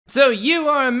So you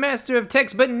are a master of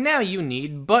text, but now you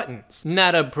need buttons.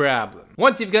 Not a problem.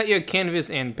 Once you've got your canvas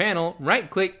and panel,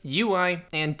 right-click UI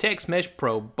and Text Mesh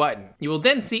Pro button. You will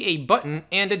then see a button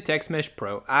and a Text Mesh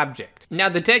Pro object. Now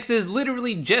the text is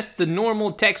literally just the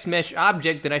normal text mesh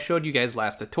object that I showed you guys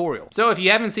last tutorial. So if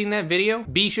you haven't seen that video,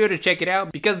 be sure to check it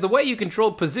out because the way you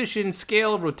control position,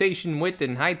 scale, rotation, width,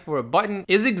 and height for a button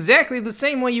is exactly the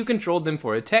same way you controlled them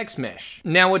for a text mesh.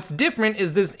 Now what's different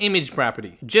is this image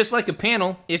property. Just like a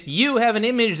panel, if you have an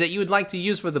image that you would like to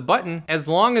use for the button, as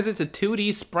long as it's a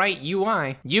 2D sprite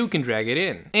UI, you can drag it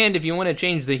in. And if you want to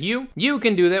change the hue, you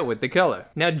can do that with the color.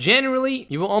 Now generally,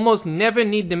 you will almost never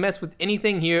need to mess with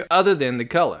anything here other than the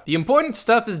color. The important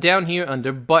stuff is down here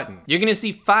under button. You're gonna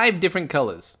see 5 different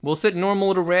colors. We'll set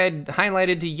normal to red,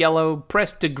 highlighted to yellow,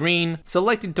 pressed to green,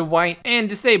 selected to white, and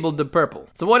disabled to purple.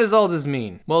 So what does all this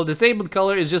mean? Well, disabled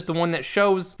color is just the one that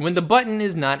shows when the button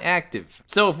is not active.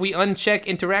 So if we uncheck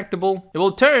interactable, it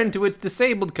will turn to its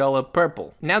disabled color,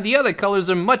 purple. Now the other colors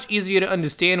are much easier to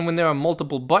understand when there are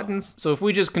multiple buttons. So if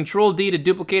we just Control D to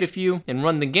duplicate a few and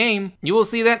run the game, you will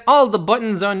see that all the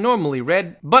buttons are normally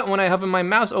red, but when I hover my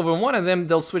mouse over one of them,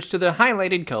 they'll switch to the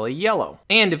highlighted color yellow.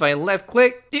 And if I left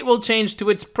click, it will change to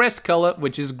its pressed color,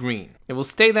 which is green. It will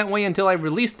stay that way until I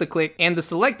release the click, and the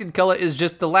selected color is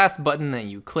just the last button that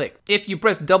you click. If you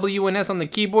press W and S on the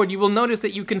keyboard, you will notice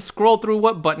that you can scroll through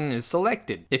what button is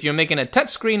selected. If you're making a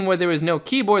touchscreen where there is no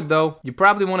keyboard though, you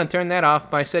probably want to turn that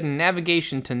off by setting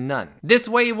navigation to none. This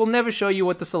way it will never show you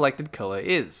what the selected color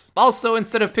is. Also,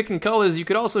 instead of picking colors, you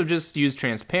could also just use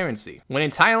transparency. When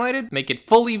it's highlighted, make it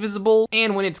fully visible,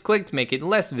 and when it's clicked, make it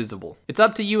less visible. It's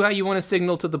up to you how you want to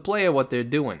signal to the player what they're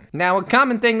doing. Now, a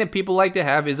common thing that people like to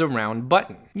have is a round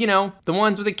button. You know, the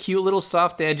ones with the cute little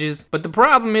soft edges. But the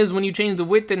problem is when you change the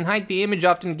width and height, the image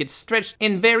often gets stretched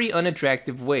in very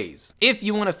unattractive ways. If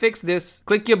you want to fix this,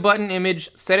 click your button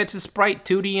image, set it to sprite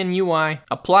 2D and UI,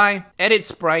 apply, edit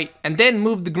sprite, and then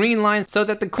move the green lines so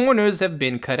that the corners have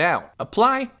been cut out.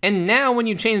 Apply, and now when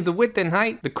you change the width and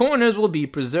height, the corners will be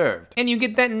preserved. And you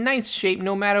get that nice shape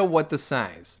no matter what the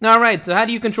size. Alright, so how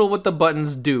do you control what the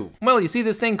buttons do? Well, you see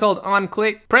this thing called on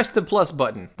click, press the plus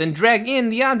button, then drag in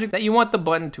the object that you want the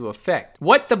button to affect.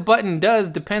 What the button does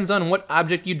depends on what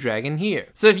object you drag in here.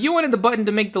 So if you wanted the button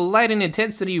to make the lighten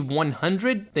intensity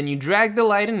 100, then you drag the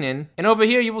lighten in, and over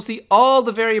here you will see all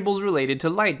the variables related to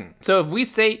lighten. So if we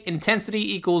say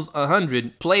intensity equals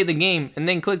 100, play the game, and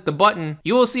then click the button,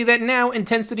 you will see that now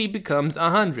intensity becomes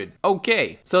 100.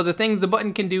 Okay, so the things the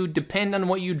button can do depend on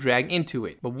what you drag into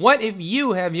it. But what if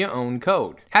you have your own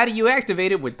code? How do you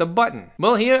activate it with the button?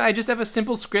 Well, here I just have a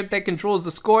simple script that controls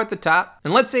the score at the top,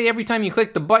 and let's say every time you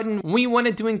click the button, we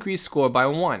wanted to increase score by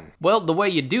 1. Well, the way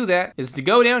you do that is to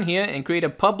go down here and create a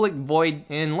public void,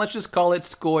 and let's just call it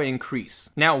score increase.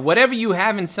 Now, whatever you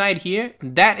have inside here,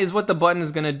 that is what the button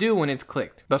is gonna do when it's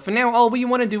clicked. But for now, all we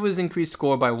wanna do is increase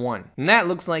score by 1. And that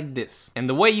looks like this. And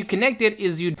the way you connect it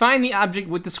is you'd find the object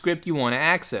with the script you wanna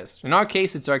access. In our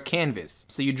case, it's our canvas.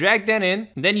 So you drag that in,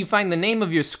 and then you find the name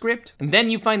of your script, and then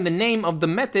you find the name of the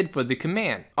method for the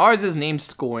command. Ours is named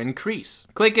score increase.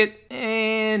 Click it,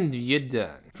 and you're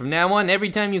done. From now on, every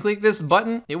time you click this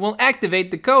button, it will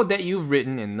activate the code that you've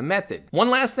written in the method. One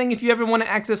last thing, if you ever want to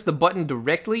access the button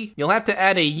directly, you'll have to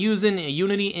add a using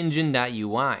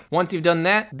unityengine.ui. Once you've done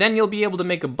that, then you'll be able to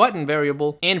make a button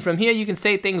variable, and from here you can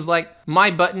say things like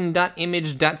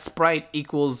mybutton.image.sprite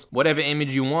equals whatever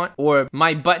image you want, or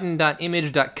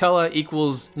mybutton.image.color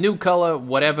equals new color,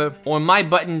 whatever, or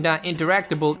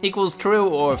mybutton.interactable equals true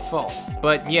or false.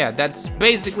 But yeah, that's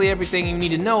basically everything you need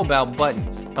to know about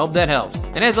buttons. Hope that helps.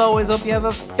 And as always, hope you have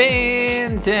a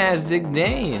fantastic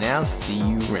day, and I'll see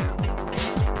you around.